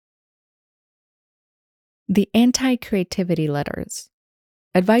The Anticreativity Letters.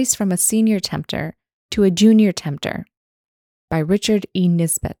 Advice from a Senior Tempter to a Junior Tempter by Richard E.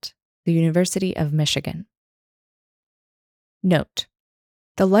 Nisbett, the University of Michigan. Note: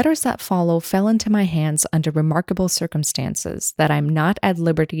 the letters that follow fell into my hands under remarkable circumstances that I'm not at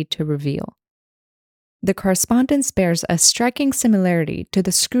liberty to reveal. The correspondence bears a striking similarity to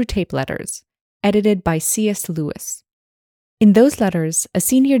the Screwtape Letters, edited by C.S. Lewis. In those letters, a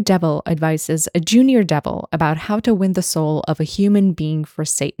senior devil advises a junior devil about how to win the soul of a human being for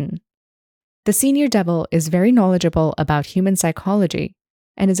Satan. The senior devil is very knowledgeable about human psychology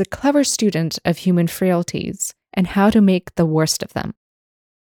and is a clever student of human frailties and how to make the worst of them.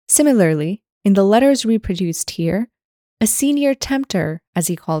 Similarly, in the letters reproduced here, a senior tempter, as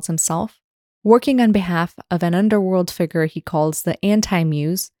he calls himself, working on behalf of an underworld figure he calls the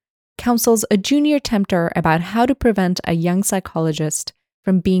Anti-Muse, counsels a junior tempter about how to prevent a young psychologist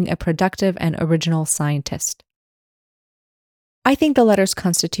from being a productive and original scientist. I think the letters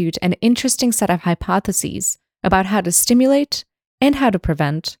constitute an interesting set of hypotheses about how to stimulate and how to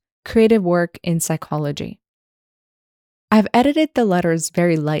prevent creative work in psychology. I've edited the letters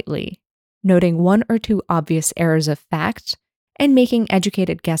very lightly, noting one or two obvious errors of fact and making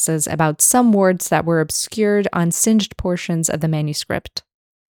educated guesses about some words that were obscured on singed portions of the manuscript.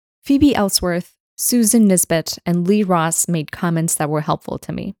 Phoebe Ellsworth, Susan Nisbett, and Lee Ross made comments that were helpful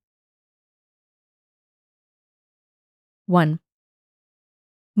to me. 1.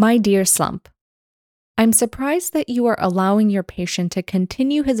 My dear Slump, I'm surprised that you are allowing your patient to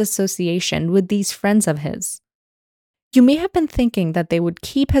continue his association with these friends of his. You may have been thinking that they would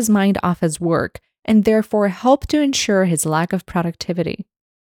keep his mind off his work and therefore help to ensure his lack of productivity.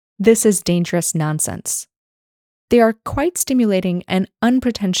 This is dangerous nonsense. They are quite stimulating and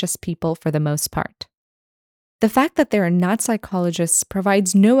unpretentious people for the most part. The fact that they are not psychologists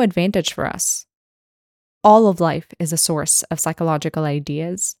provides no advantage for us. All of life is a source of psychological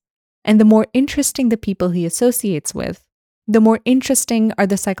ideas, and the more interesting the people he associates with, the more interesting are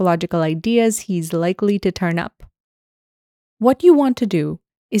the psychological ideas he's likely to turn up. What you want to do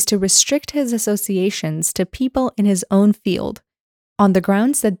is to restrict his associations to people in his own field, on the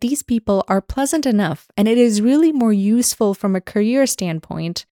grounds that these people are pleasant enough and it is really more useful from a career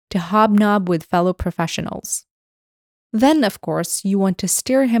standpoint to hobnob with fellow professionals. Then, of course, you want to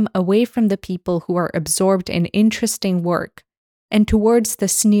steer him away from the people who are absorbed in interesting work and towards the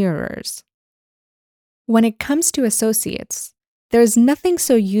sneerers. When it comes to associates, there is nothing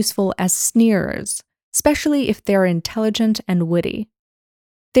so useful as sneerers, especially if they are intelligent and witty.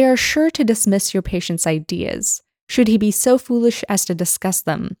 They are sure to dismiss your patient's ideas, should he be so foolish as to discuss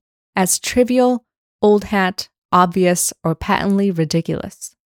them, as trivial, old hat, obvious, or patently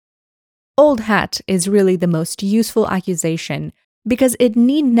ridiculous. Old hat is really the most useful accusation because it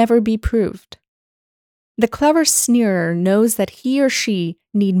need never be proved. The clever sneerer knows that he or she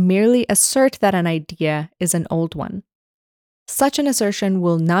need merely assert that an idea is an old one. Such an assertion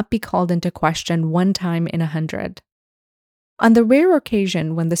will not be called into question one time in 100. On the rare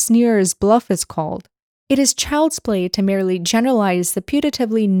occasion when the sneerer's bluff is called, it is child's play to merely generalize the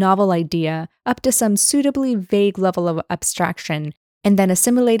putatively novel idea up to some suitably vague level of abstraction and then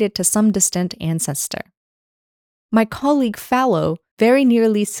assimilate it to some distant ancestor. My colleague Fallow very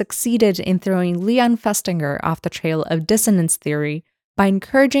nearly succeeded in throwing Leon Festinger off the trail of dissonance theory by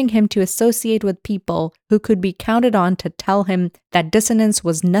encouraging him to associate with people who could be counted on to tell him that dissonance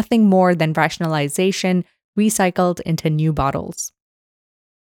was nothing more than rationalization recycled into new bottles.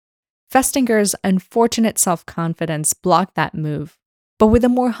 Festinger's unfortunate self-confidence blocked that move, but with a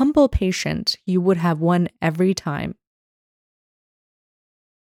more humble patient, you would have won every time.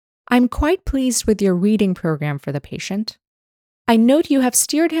 I'm quite pleased with your reading program for the patient. I note you have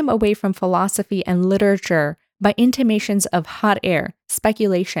steered him away from philosophy and literature by intimations of hot air,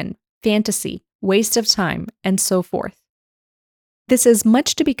 speculation, fantasy, waste of time, and so forth. This is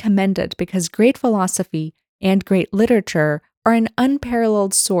much to be commended because great philosophy and great literature are an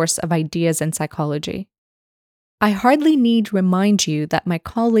unparalleled source of ideas in psychology. I hardly need remind you that my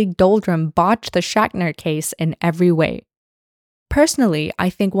colleague Doldrum botched the Schachner case in every way. Personally,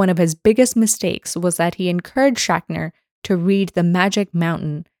 I think one of his biggest mistakes was that he encouraged Schachner to read The Magic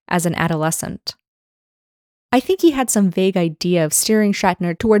Mountain as an adolescent. I think he had some vague idea of steering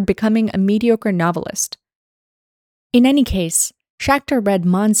Schachner toward becoming a mediocre novelist. In any case, Schachter read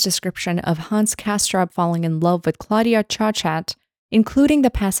Mann's description of Hans Castorp falling in love with Claudia Chauchat, including the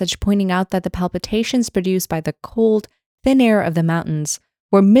passage pointing out that the palpitations produced by the cold, thin air of the mountains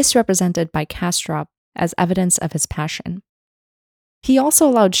were misrepresented by Castorp as evidence of his passion. He also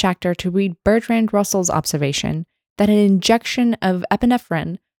allowed Schachter to read Bertrand Russell's observation that an injection of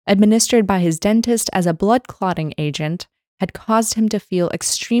epinephrine administered by his dentist as a blood clotting agent, had caused him to feel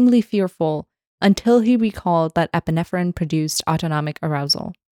extremely fearful until he recalled that epinephrine produced autonomic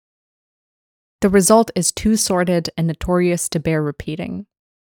arousal. The result is too sordid and notorious to bear repeating.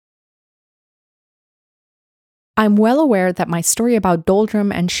 I'm well aware that my story about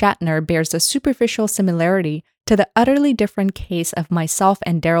Doldrum and Shatner bears a superficial similarity to the utterly different case of myself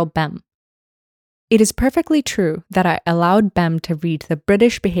and Daryl Bem. It is perfectly true that I allowed Bem to read the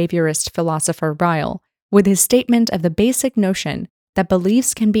British behaviorist philosopher Ryle with his statement of the basic notion that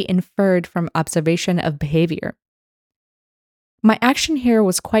beliefs can be inferred from observation of behavior. My action here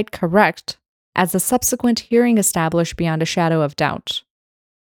was quite correct, as the subsequent hearing established beyond a shadow of doubt.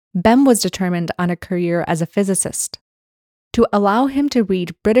 Bem was determined on a career as a physicist. To allow him to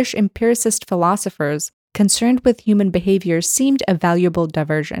read British empiricist philosophers concerned with human behavior seemed a valuable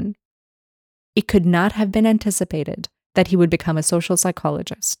diversion. It could not have been anticipated that he would become a social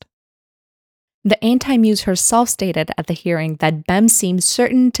psychologist. The anti-muse herself stated at the hearing that Bem seemed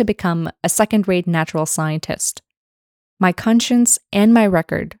certain to become a second-rate natural scientist. My conscience and my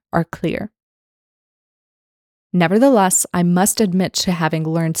record are clear. Nevertheless, I must admit to having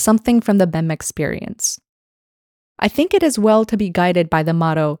learned something from the Bem experience. I think it is well to be guided by the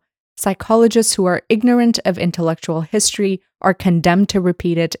motto, psychologists who are ignorant of intellectual history are condemned to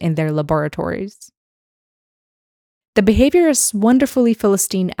repeat it in their laboratories. The behaviorist's wonderfully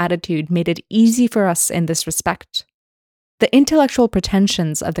Philistine attitude made it easy for us in this respect. The intellectual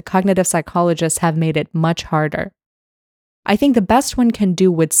pretensions of the cognitive psychologists have made it much harder. I think the best one can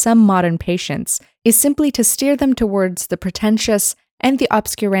do with some modern patients is simply to steer them towards the pretentious and the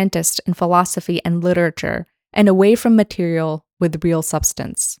obscurantist in philosophy and literature, and away from material with real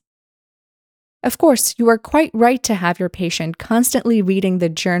substance. Of course, you are quite right to have your patient constantly reading the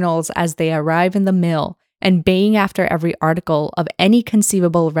journals as they arrive in the mail and baying after every article of any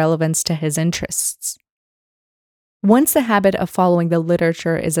conceivable relevance to his interests. Once the habit of following the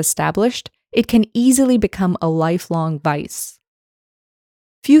literature is established, it can easily become a lifelong vice.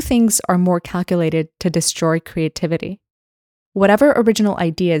 Few things are more calculated to destroy creativity. Whatever original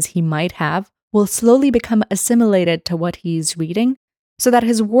ideas he might have will slowly become assimilated to what he is reading, so that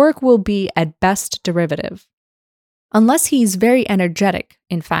his work will be at best derivative. Unless he is very energetic,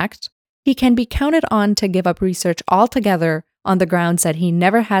 in fact, he can be counted on to give up research altogether on the grounds that he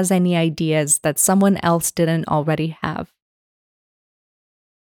never has any ideas that someone else didn't already have.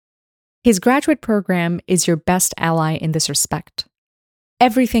 His graduate program is your best ally in this respect.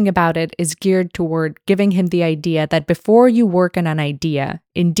 Everything about it is geared toward giving him the idea that before you work on an idea,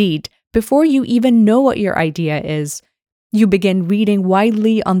 indeed, before you even know what your idea is, you begin reading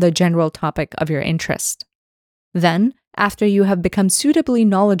widely on the general topic of your interest. Then, after you have become suitably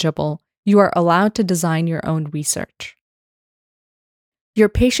knowledgeable, you are allowed to design your own research. Your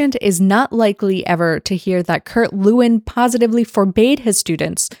patient is not likely ever to hear that Kurt Lewin positively forbade his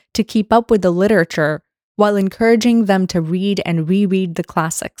students to keep up with the literature while encouraging them to read and reread the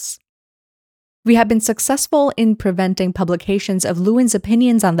classics. We have been successful in preventing publications of Lewin's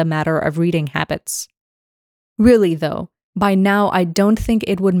opinions on the matter of reading habits. Really, though, by now I don't think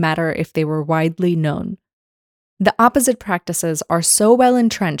it would matter if they were widely known. The opposite practices are so well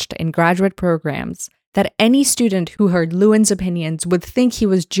entrenched in graduate programs that any student who heard Lewin's opinions would think he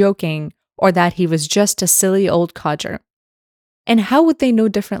was joking or that he was just a silly old codger. And how would they know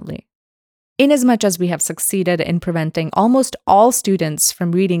differently? Inasmuch as we have succeeded in preventing almost all students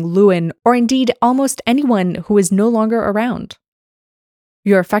from reading Lewin, or indeed almost anyone who is no longer around.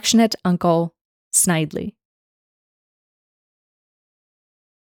 Your affectionate uncle, Snidely.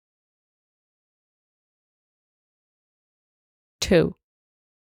 Two.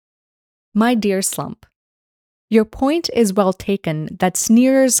 My dear Slump, your point is well taken that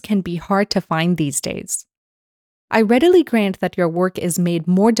sneerers can be hard to find these days. I readily grant that your work is made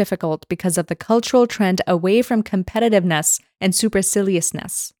more difficult because of the cultural trend away from competitiveness and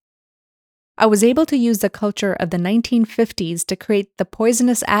superciliousness. I was able to use the culture of the 1950s to create the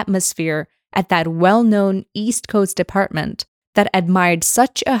poisonous atmosphere at that well-known East Coast department that admired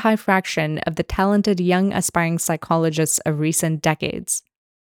such a high fraction of the talented young aspiring psychologists of recent decades.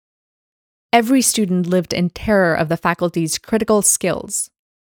 Every student lived in terror of the faculty's critical skills.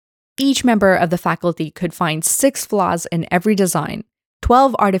 Each member of the faculty could find 6 flaws in every design,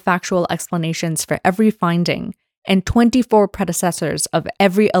 12 artifactual explanations for every finding, and 24 predecessors of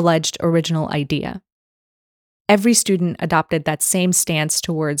every alleged original idea. Every student adopted that same stance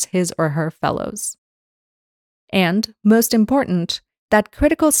towards his or her fellows. And, most important, that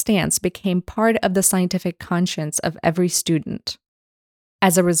critical stance became part of the scientific conscience of every student.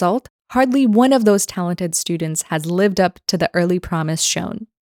 As a result, hardly one of those talented students has lived up to the early promise shown.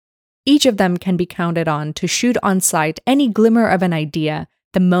 each of them can be counted on to shoot on sight any glimmer of an idea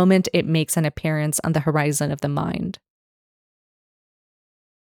the moment it makes an appearance on the horizon of the mind.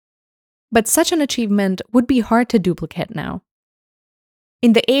 But such an achievement would be hard to duplicate now.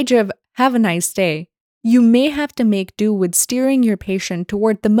 In the age of "have a nice day," you may have to make do with steering your patient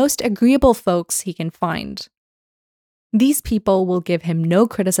toward the most agreeable folks he can find. These people will give him no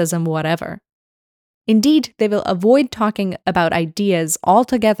criticism whatever. Indeed, they will avoid talking about ideas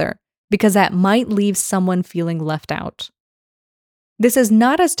altogether because that might leave someone feeling left out. This is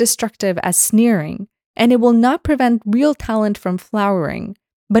not as destructive as sneering, and it will not prevent real talent from flowering,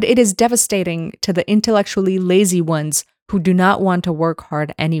 but it is devastating to the intellectually lazy ones who do not want to work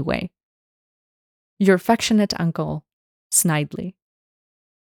hard anyway. Your affectionate uncle, Snidely.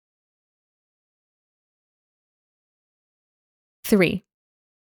 3.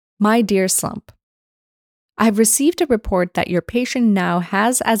 My dear Slump, I have received a report that your patient now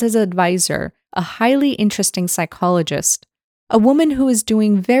has as his advisor a highly interesting psychologist, a woman who is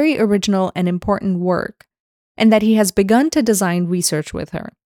doing very original and important work, and that he has begun to design research with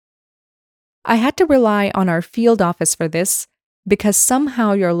her. I had to rely on our field office for this because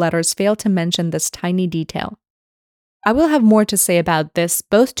somehow your letters fail to mention this tiny detail. I will have more to say about this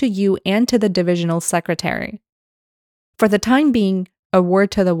both to you and to the divisional secretary. For the time being, a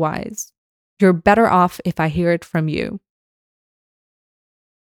word to the wise. You're better off if I hear it from you.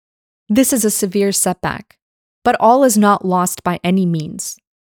 This is a severe setback, but all is not lost by any means.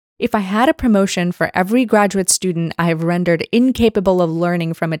 If I had a promotion for every graduate student I have rendered incapable of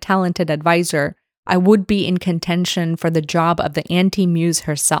learning from a talented advisor, I would be in contention for the job of the anti-muse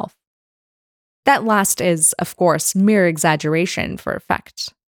herself. That last is, of course, mere exaggeration for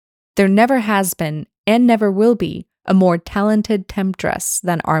effect. There never has been, and never will be, a more talented temptress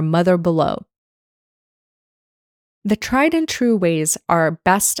than our mother below. The tried and true ways are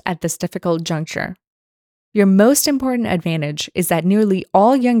best at this difficult juncture. Your most important advantage is that nearly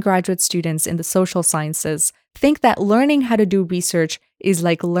all young graduate students in the social sciences think that learning how to do research is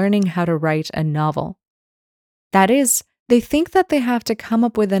like learning how to write a novel. That is, they think that they have to come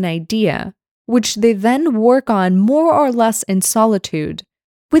up with an idea, which they then work on more or less in solitude,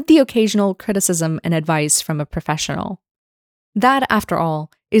 with the occasional criticism and advice from a professional. That, after all,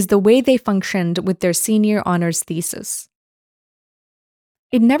 is the way they functioned with their senior honors thesis.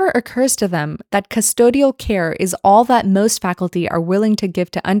 It never occurs to them that custodial care is all that most faculty are willing to give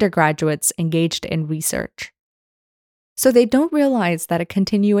to undergraduates engaged in research. So they don't realize that a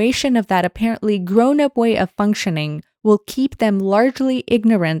continuation of that apparently grown-up way of functioning will keep them largely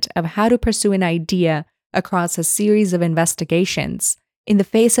ignorant of how to pursue an idea across a series of investigations in the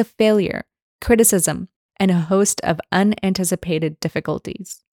face of failure, criticism, and a host of unanticipated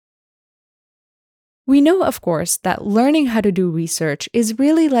difficulties. We know, of course, that learning how to do research is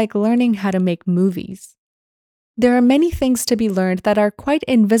really like learning how to make movies. There are many things to be learned that are quite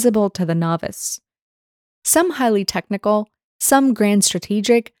invisible to the novice. Some highly technical, some grand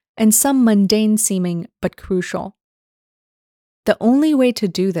strategic, and some mundane seeming but crucial. The only way to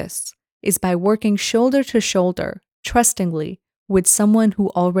do this is by working shoulder to shoulder, trustingly, with someone who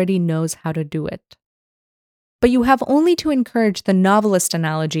already knows how to do it. But you have only to encourage the novelist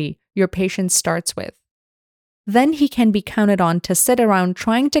analogy your patient starts with. Then he can be counted on to sit around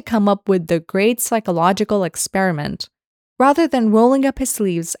trying to come up with the great psychological experiment, rather than rolling up his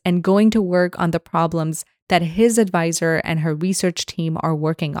sleeves and going to work on the problems that his advisor and her research team are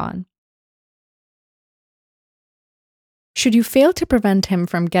working on. Should you fail to prevent him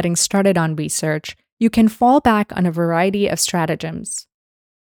from getting started on research, you can fall back on a variety of stratagems.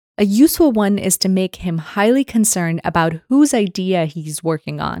 A useful one is to make him highly concerned about whose idea he's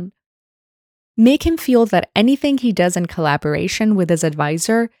working on. Make him feel that anything he does in collaboration with his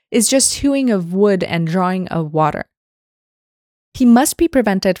advisor is just hewing of wood and drawing of water. He must be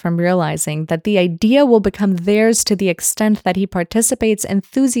prevented from realizing that the idea will become theirs to the extent that he participates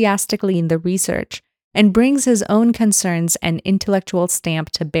enthusiastically in the research and brings his own concerns and intellectual stamp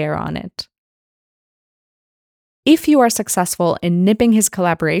to bear on it. If you are successful in nipping his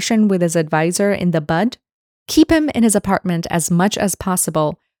collaboration with his advisor in the bud, keep him in his apartment as much as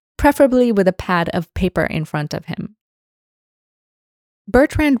possible, preferably with a pad of paper in front of him.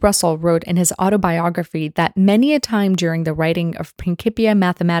 Bertrand Russell wrote in his autobiography that many a time during the writing of Principia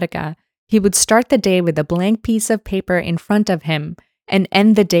Mathematica, he would start the day with a blank piece of paper in front of him and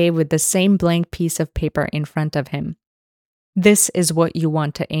end the day with the same blank piece of paper in front of him. This is what you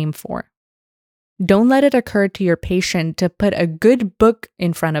want to aim for. Don't let it occur to your patient to put a good book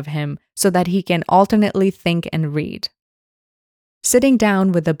in front of him so that he can alternately think and read. Sitting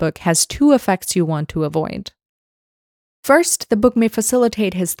down with the book has two effects you want to avoid. First, the book may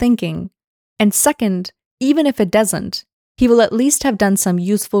facilitate his thinking, and second, even if it doesn't, he will at least have done some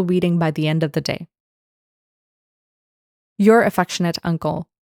useful reading by the end of the day. Your affectionate uncle,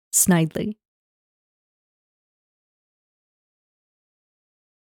 Snidely.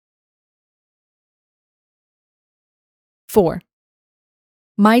 Four.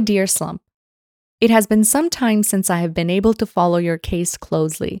 My dear Slump, it has been some time since I have been able to follow your case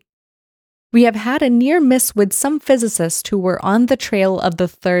closely. We have had a near miss with some physicists who were on the trail of the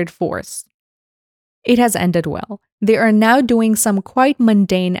third force. It has ended well. They are now doing some quite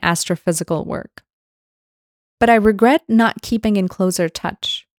mundane astrophysical work. But I regret not keeping in closer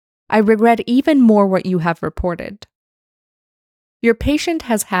touch. I regret even more what you have reported. Your patient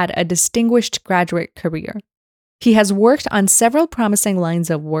has had a distinguished graduate career. He has worked on several promising lines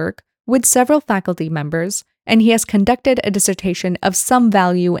of work with several faculty members, and he has conducted a dissertation of some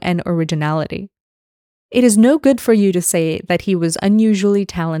value and originality. It is no good for you to say that he was unusually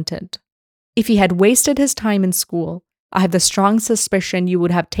talented. If he had wasted his time in school, I have the strong suspicion you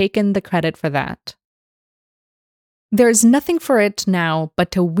would have taken the credit for that. There is nothing for it now but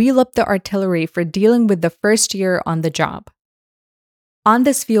to wheel up the artillery for dealing with the first year on the job. On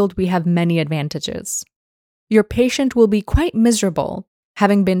this field, we have many advantages. Your patient will be quite miserable,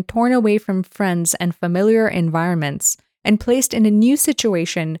 having been torn away from friends and familiar environments and placed in a new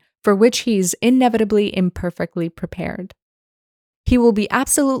situation for which he is inevitably imperfectly prepared. He will be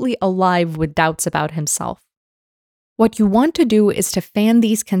absolutely alive with doubts about himself. What you want to do is to fan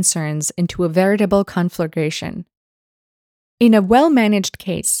these concerns into a veritable conflagration. In a well-managed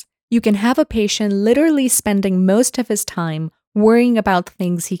case, you can have a patient literally spending most of his time worrying about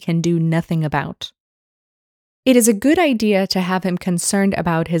things he can do nothing about. It is a good idea to have him concerned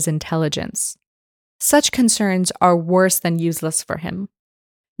about his intelligence. Such concerns are worse than useless for him.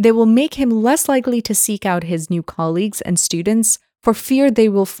 They will make him less likely to seek out his new colleagues and students for fear they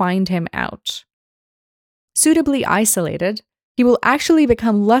will find him out. Suitably isolated, he will actually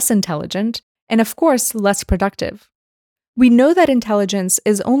become less intelligent and, of course, less productive. We know that intelligence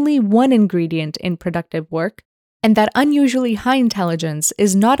is only one ingredient in productive work, and that unusually high intelligence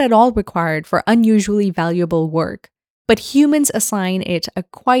is not at all required for unusually valuable work, but humans assign it a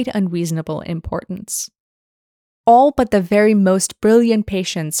quite unreasonable importance. All but the very most brilliant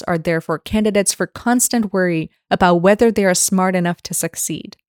patients are therefore candidates for constant worry about whether they are smart enough to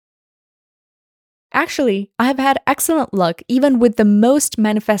succeed. Actually, I have had excellent luck even with the most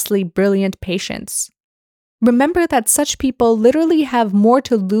manifestly brilliant patients. Remember that such people literally have more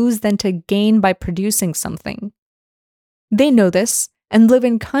to lose than to gain by producing something. They know this and live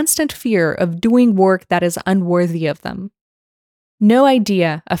in constant fear of doing work that is unworthy of them. No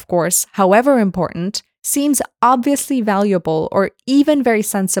idea, of course, however important, seems obviously valuable or even very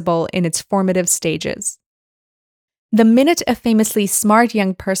sensible in its formative stages. The minute a famously smart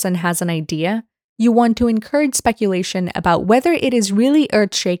young person has an idea, you want to encourage speculation about whether it is really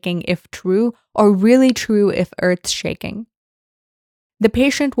earth-shaking if true, or really true if earth-shaking. The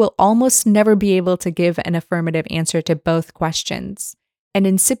patient will almost never be able to give an affirmative answer to both questions, and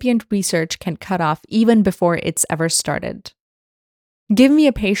incipient research can cut off even before it's ever started. Give me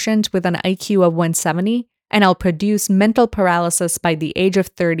a patient with an IQ of 170, and I'll produce mental paralysis by the age of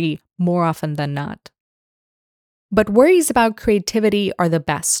 30 more often than not. But worries about creativity are the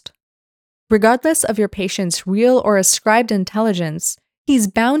best. Regardless of your patient's real or ascribed intelligence, he's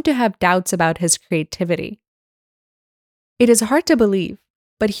bound to have doubts about his creativity. It is hard to believe,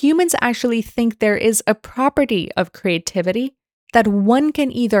 but humans actually think there is a property of creativity that one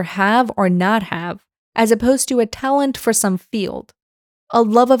can either have or not have, as opposed to a talent for some field, a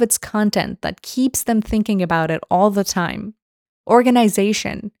love of its content that keeps them thinking about it all the time,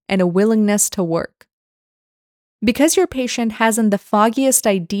 organization, and a willingness to work. Because your patient hasn't the foggiest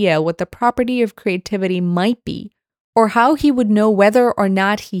idea what the property of creativity might be, or how he would know whether or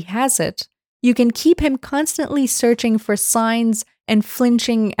not he has it, you can keep him constantly searching for signs and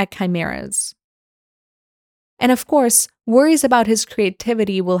flinching at chimeras. And of course, worries about his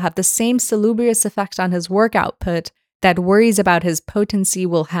creativity will have the same salubrious effect on his work output that worries about his potency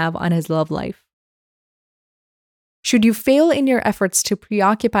will have on his love life. Should you fail in your efforts to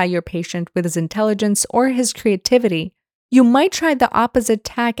preoccupy your patient with his intelligence or his creativity, you might try the opposite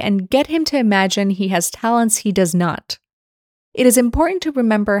tack and get him to imagine he has talents he does not. It is important to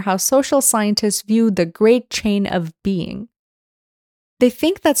remember how social scientists view the great chain of being. They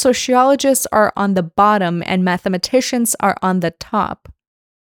think that sociologists are on the bottom and mathematicians are on the top.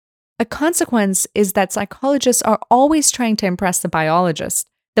 A consequence is that psychologists are always trying to impress the biologists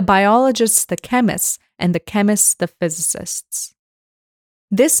the chemists, and the chemists the physicists.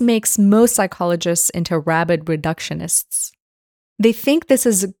 This makes most psychologists into rabid reductionists. They think this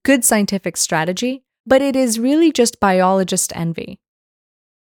is a good scientific strategy, but it is really just biologist envy.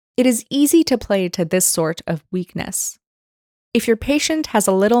 It is easy to play to this sort of weakness. If your patient has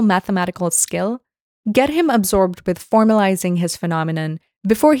a little mathematical skill, get him absorbed with formalizing his phenomenon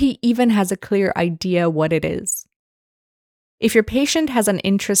before he even has a clear idea what it is. If your patient has an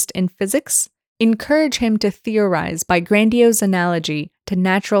interest in physics, encourage him to theorize by grandiose analogy to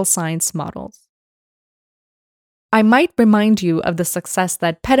natural science models. I might remind you of the success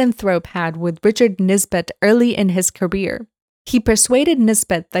that Pettenthrope had with Richard Nisbett early in his career. He persuaded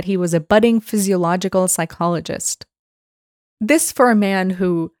Nisbett that he was a budding physiological psychologist. This for a man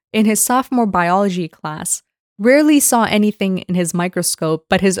who, in his sophomore biology class, rarely saw anything in his microscope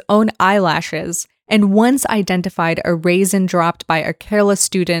but his own eyelashes, and once identified a raisin dropped by a careless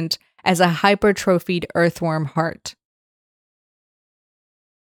student as a hypertrophied earthworm heart.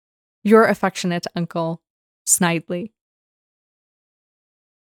 Your affectionate uncle, Snidely.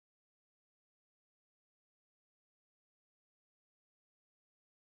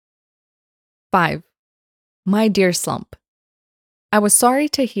 Five. My dear Slump, I was sorry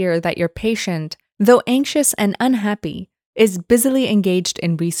to hear that your patient, though anxious and unhappy, is busily engaged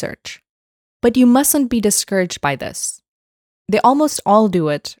in research. But you mustn't be discouraged by this. They almost all do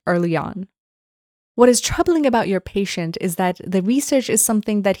it early on. What is troubling about your patient is that the research is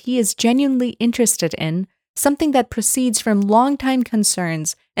something that he is genuinely interested in, something that proceeds from long-time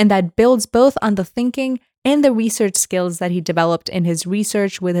concerns and that builds both on the thinking and the research skills that he developed in his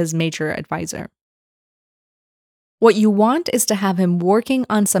research with his major advisor. What you want is to have him working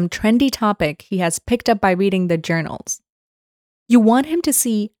on some trendy topic he has picked up by reading the journals. You want him to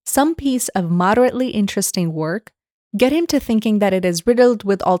see some piece of moderately interesting work, get him to thinking that it is riddled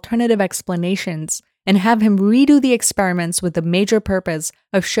with alternative explanations, and have him redo the experiments with the major purpose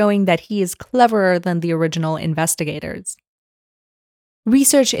of showing that he is cleverer than the original investigators.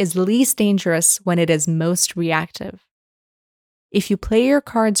 Research is least dangerous when it is most reactive. If you play your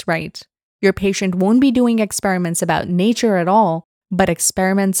cards right, your patient won't be doing experiments about nature at all, but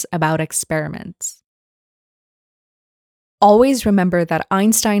experiments about experiments. Always remember that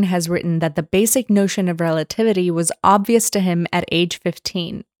Einstein has written that the basic notion of relativity was obvious to him at age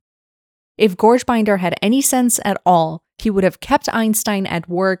 15. If Gorgebinder had any sense at all, he would have kept Einstein at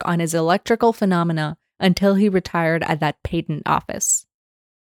work on his electrical phenomena until he retired at that patent office.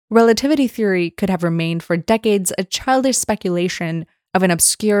 Relativity theory could have remained for decades a childish speculation of an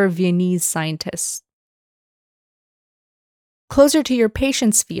obscure Viennese scientist. Closer to your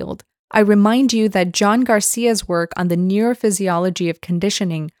patient's field, I remind you that John Garcia's work on the neurophysiology of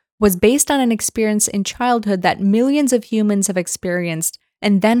conditioning was based on an experience in childhood that millions of humans have experienced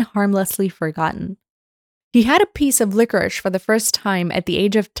and then harmlessly forgotten. He had a piece of licorice for the first time at the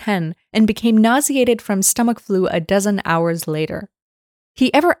age of 10 and became nauseated from stomach flu a dozen hours later.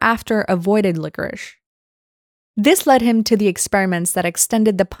 He ever after avoided licorice. This led him to the experiments that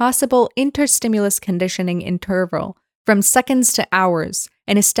extended the possible interstimulus conditioning interval from seconds to hours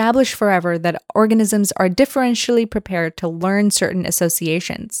and established forever that organisms are differentially prepared to learn certain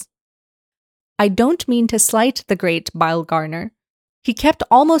associations. I don't mean to slight the great Baumgartner. He kept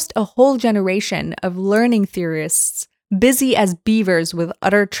almost a whole generation of learning theorists busy as beavers with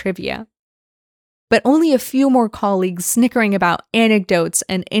utter trivia. But only a few more colleagues snickering about anecdotes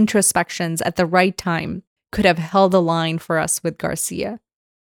and introspections at the right time could have held the line for us with Garcia.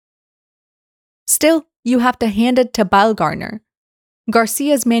 Still, you have to hand it to Baumgartner.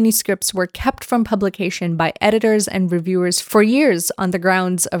 Garcia's manuscripts were kept from publication by editors and reviewers for years on the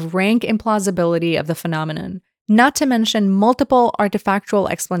grounds of rank implausibility of the phenomenon, not to mention multiple artifactual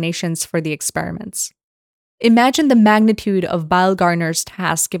explanations for the experiments. Imagine the magnitude of Baumgartner's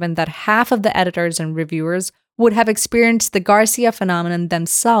task given that half of the editors and reviewers would have experienced the Garcia phenomenon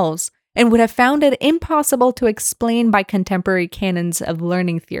themselves and would have found it impossible to explain by contemporary canons of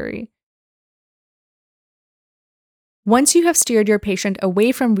learning theory. Once you have steered your patient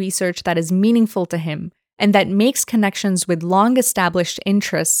away from research that is meaningful to him and that makes connections with long-established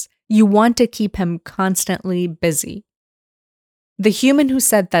interests, you want to keep him constantly busy. The human who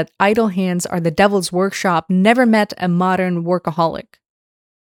said that idle hands are the devil's workshop never met a modern workaholic.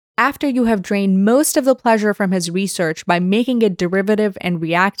 After you have drained most of the pleasure from his research by making it derivative and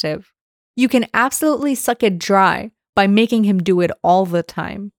reactive, you can absolutely suck it dry by making him do it all the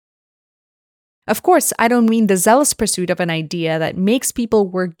time. Of course, I don't mean the zealous pursuit of an idea that makes people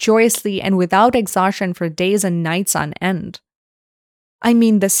work joyously and without exhaustion for days and nights on end. I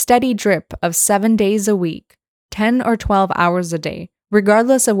mean the steady drip of 7 days a week, 10 or 12 hours a day,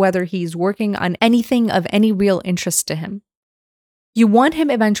 regardless of whether he's working on anything of any real interest to him. You want him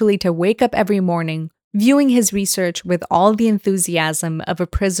eventually to wake up every morning, viewing his research with all the enthusiasm of a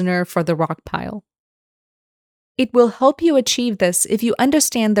prisoner for the rock pile. It will help you achieve this if you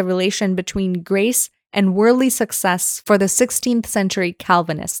understand the relation between grace and worldly success for the 16th century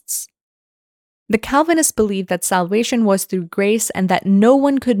Calvinists. The Calvinists believed that salvation was through grace and that no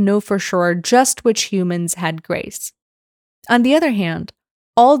one could know for sure just which humans had grace. On the other hand,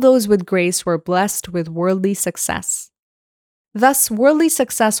 all those with grace were blessed with worldly success. Thus, worldly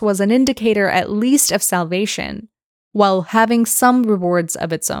success was an indicator at least of salvation, while having some rewards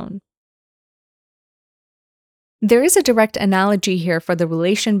of its own. There is a direct analogy here for the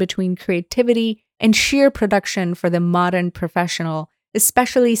relation between creativity and sheer production for the modern professional,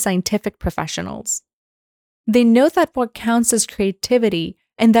 especially scientific professionals. They know that what counts is creativity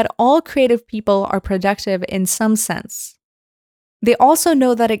and that all creative people are productive in some sense. They also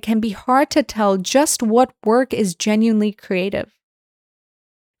know that it can be hard to tell just what work is genuinely creative.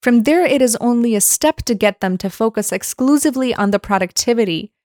 From there, it is only a step to get them to focus exclusively on the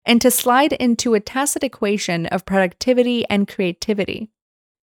productivity and to slide into a tacit equation of productivity and creativity.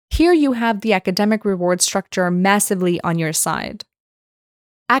 Here you have the academic reward structure massively on your side.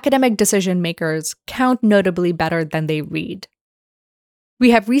 Academic decision makers count notably better than they read. We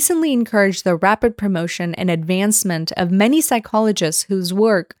have recently encouraged the rapid promotion and advancement of many psychologists whose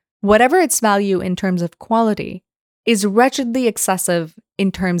work, whatever its value in terms of quality, is wretchedly excessive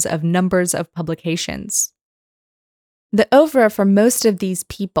in terms of numbers of publications. The oeuvre for most of these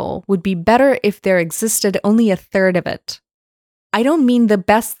people would be better if there existed only a third of it. I don't mean the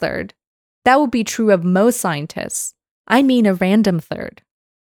best third. That would be true of most scientists. I mean a random third.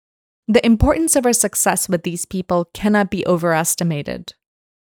 The importance of our success with these people cannot be overestimated.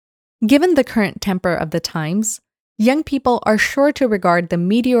 Given the current temper of the times, young people are sure to regard the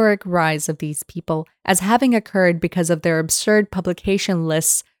meteoric rise of these people as having occurred because of their absurd publication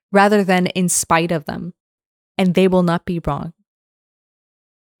lists rather than in spite of them. And they will not be wrong.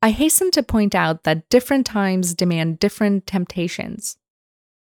 I hasten to point out that different times demand different temptations.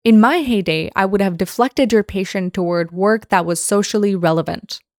 In my heyday, I would have deflected your patient toward work that was socially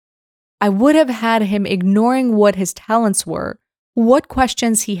relevant. I would have had him ignoring what his talents were, what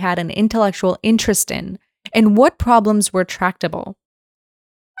questions he had an intellectual interest in, and what problems were tractable.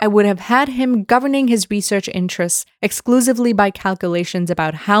 I would have had him governing his research interests exclusively by calculations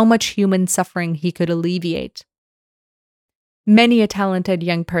about how much human suffering he could alleviate. Many a talented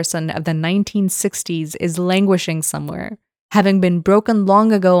young person of the 1960s is languishing somewhere, having been broken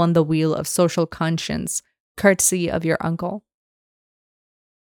long ago on the wheel of social conscience, courtesy of your uncle.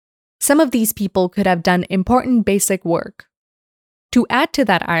 Some of these people could have done important basic work. To add to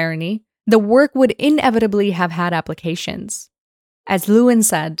that irony, the work would inevitably have had applications. As Lewin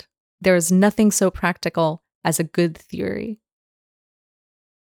said, there is nothing so practical as a good theory.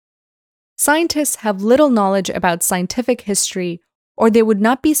 Scientists have little knowledge about scientific history, or they would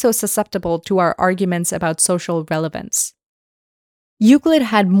not be so susceptible to our arguments about social relevance. Euclid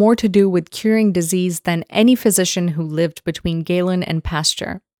had more to do with curing disease than any physician who lived between Galen and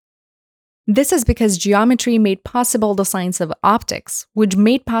Pasteur. This is because geometry made possible the science of optics, which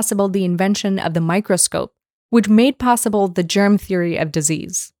made possible the invention of the microscope, which made possible the germ theory of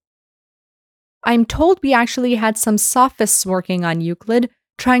disease. I'm told we actually had some sophists working on Euclid,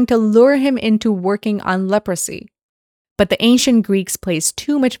 trying to lure him into working on leprosy. But the ancient Greeks placed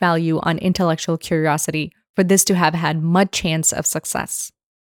too much value on intellectual curiosity for this to have had much chance of success.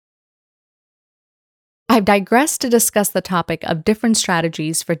 I've digressed to discuss the topic of different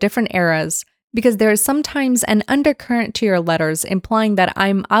strategies for different eras because there is sometimes an undercurrent to your letters implying that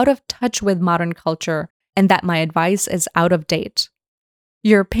I'm out of touch with modern culture and that my advice is out of date.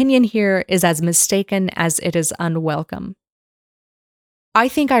 Your opinion here is as mistaken as it is unwelcome. I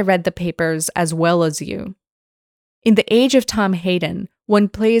think I read the papers as well as you. In the age of Tom Hayden, one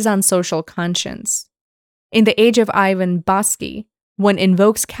plays on social conscience. In the age of Ivan Bosky, one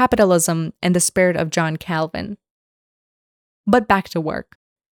invokes capitalism and the spirit of John Calvin. But back to work.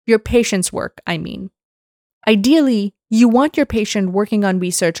 Your patient's work, I mean. Ideally, you want your patient working on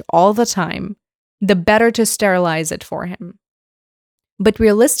research all the time, the better to sterilize it for him. But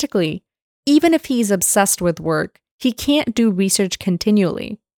realistically, even if he's obsessed with work, he can't do research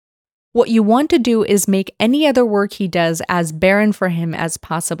continually. What you want to do is make any other work he does as barren for him as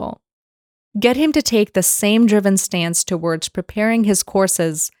possible. Get him to take the same driven stance towards preparing his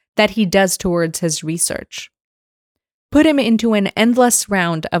courses that he does towards his research. Put him into an endless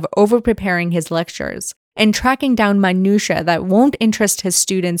round of over-preparing his lectures and tracking down minutiae that won't interest his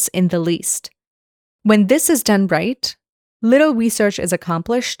students in the least. When this is done right, little research is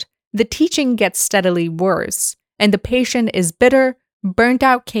accomplished, the teaching gets steadily worse, and the patient is bitter, burnt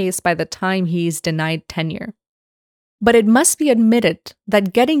out case by the time he's denied tenure. But it must be admitted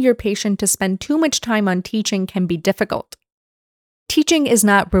that getting your patient to spend too much time on teaching can be difficult. Teaching is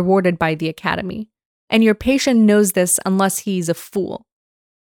not rewarded by the academy, and your patient knows this unless he's a fool.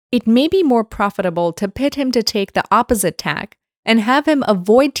 It may be more profitable to pit him to take the opposite tack and have him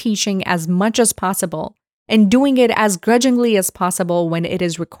avoid teaching as much as possible and doing it as grudgingly as possible when it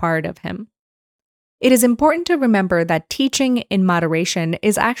is required of him. It is important to remember that teaching in moderation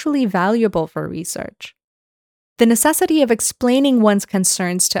is actually valuable for research. The necessity of explaining one's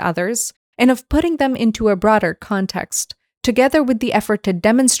concerns to others and of putting them into a broader context, together with the effort to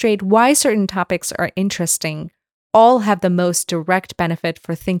demonstrate why certain topics are interesting, all have the most direct benefit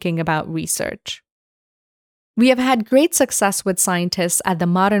for thinking about research. We have had great success with scientists at the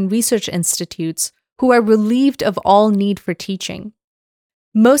modern research institutes who are relieved of all need for teaching.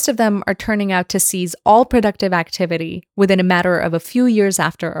 Most of them are turning out to cease all productive activity within a matter of a few years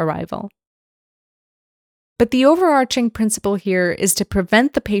after arrival. But the overarching principle here is to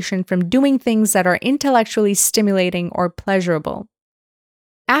prevent the patient from doing things that are intellectually stimulating or pleasurable.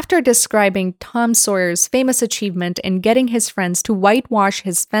 After describing Tom Sawyer's famous achievement in getting his friends to whitewash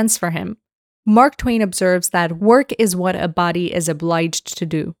his fence for him, Mark Twain observes that work is what a body is obliged to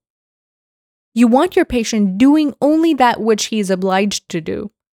do. You want your patient doing only that which he is obliged to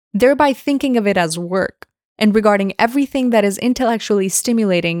do, thereby thinking of it as work, and regarding everything that is intellectually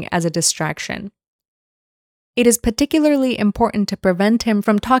stimulating as a distraction. It is particularly important to prevent him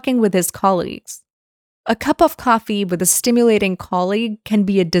from talking with his colleagues. A cup of coffee with a stimulating colleague can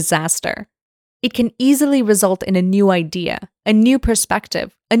be a disaster. It can easily result in a new idea, a new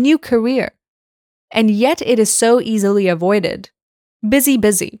perspective, a new career. And yet it is so easily avoided.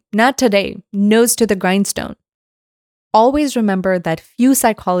 Busy, not today, nose to the grindstone. Always remember that few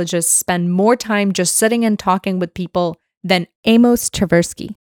psychologists spend more time just sitting and talking with people than Amos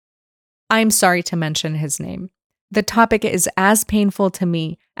Tversky. I'm sorry to mention his name. The topic is as painful to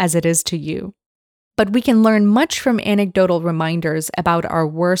me as it is to you. But we can learn much from anecdotal reminders about our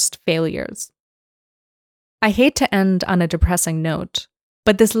worst failures. I hate to end on a depressing note,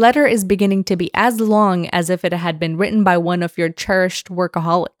 but this letter is beginning to be as long as if it had been written by one of your cherished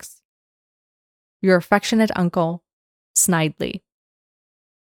workaholics. Your affectionate uncle, Snidely.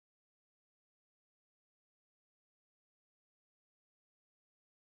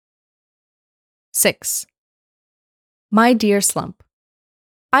 Six. My dear Slump,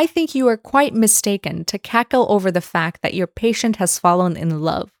 I think you are quite mistaken to cackle over the fact that your patient has fallen in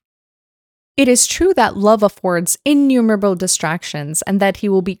love. It is true that love affords innumerable distractions and that he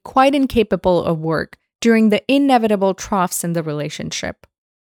will be quite incapable of work during the inevitable troughs in the relationship.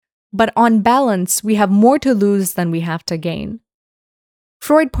 But on balance, we have more to lose than we have to gain.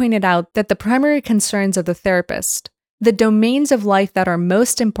 Freud pointed out that the primary concerns of the therapist, the domains of life that are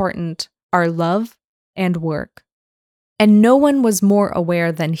most important, are love and work. And no one was more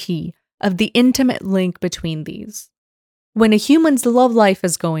aware than he of the intimate link between these. When a human's love life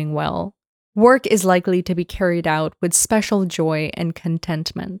is going well, work is likely to be carried out with special joy and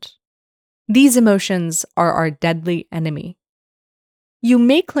contentment. These emotions are our deadly enemy. You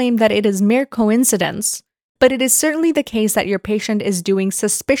may claim that it is mere coincidence, but it is certainly the case that your patient is doing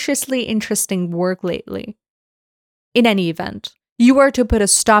suspiciously interesting work lately. In any event, you are to put a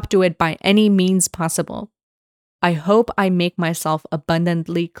stop to it by any means possible. I hope I make myself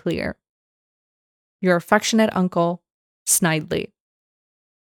abundantly clear. Your affectionate uncle, Snidely.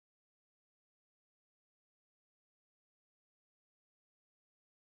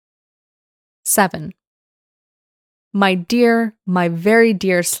 7. My dear, my very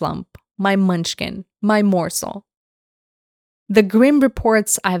dear Slump, my munchkin, my morsel. The grim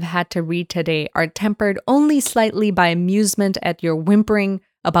reports I've had to read today are tempered only slightly by amusement at your whimpering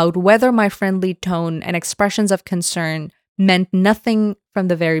about whether my friendly tone and expressions of concern meant nothing from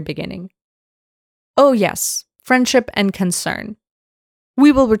the very beginning. Oh yes, friendship and concern.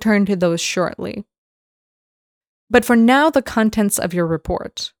 We will return to those shortly. But for now, the contents of your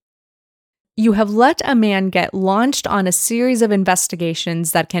report. You have let a man get launched on a series of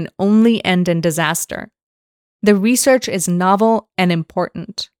investigations that can only end in disaster. The research is novel and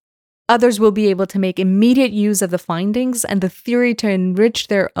important. Others will be able to make immediate use of the findings and the theory to enrich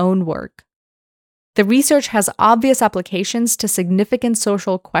their own work. The research has obvious applications to significant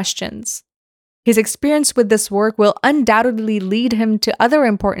social questions. His experience with this work will undoubtedly lead him to other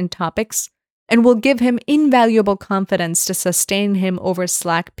important topics and will give him invaluable confidence to sustain him over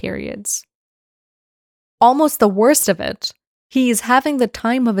slack periods. Almost the worst of it, he is having the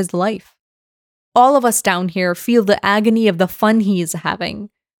time of his life. All of us down here feel the agony of the fun he is having,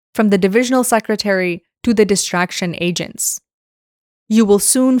 from the divisional secretary to the distraction agents. You will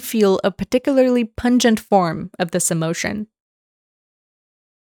soon feel a particularly pungent form of this emotion.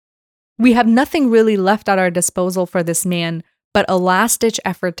 We have nothing really left at our disposal for this man but a last-ditch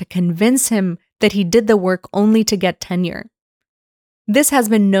effort to convince him that he did the work only to get tenure. This has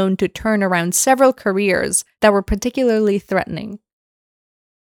been known to turn around several careers that were particularly threatening.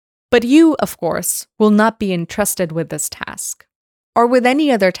 But you, of course, will not be entrusted with this task, or with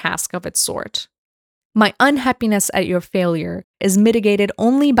any other task of its sort. My unhappiness at your failure is mitigated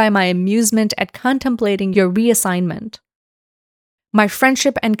only by my amusement at contemplating your reassignment. My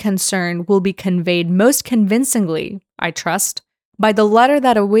friendship and concern will be conveyed most convincingly, I trust, by the letter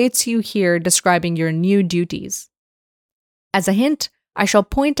that awaits you here describing your new duties. As a hint, I shall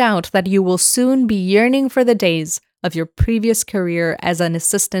point out that you will soon be yearning for the days of your previous career as an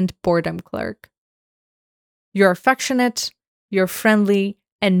assistant boredom clerk. Your affectionate, your friendly,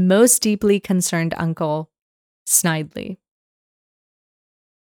 and most deeply concerned uncle, Snidely.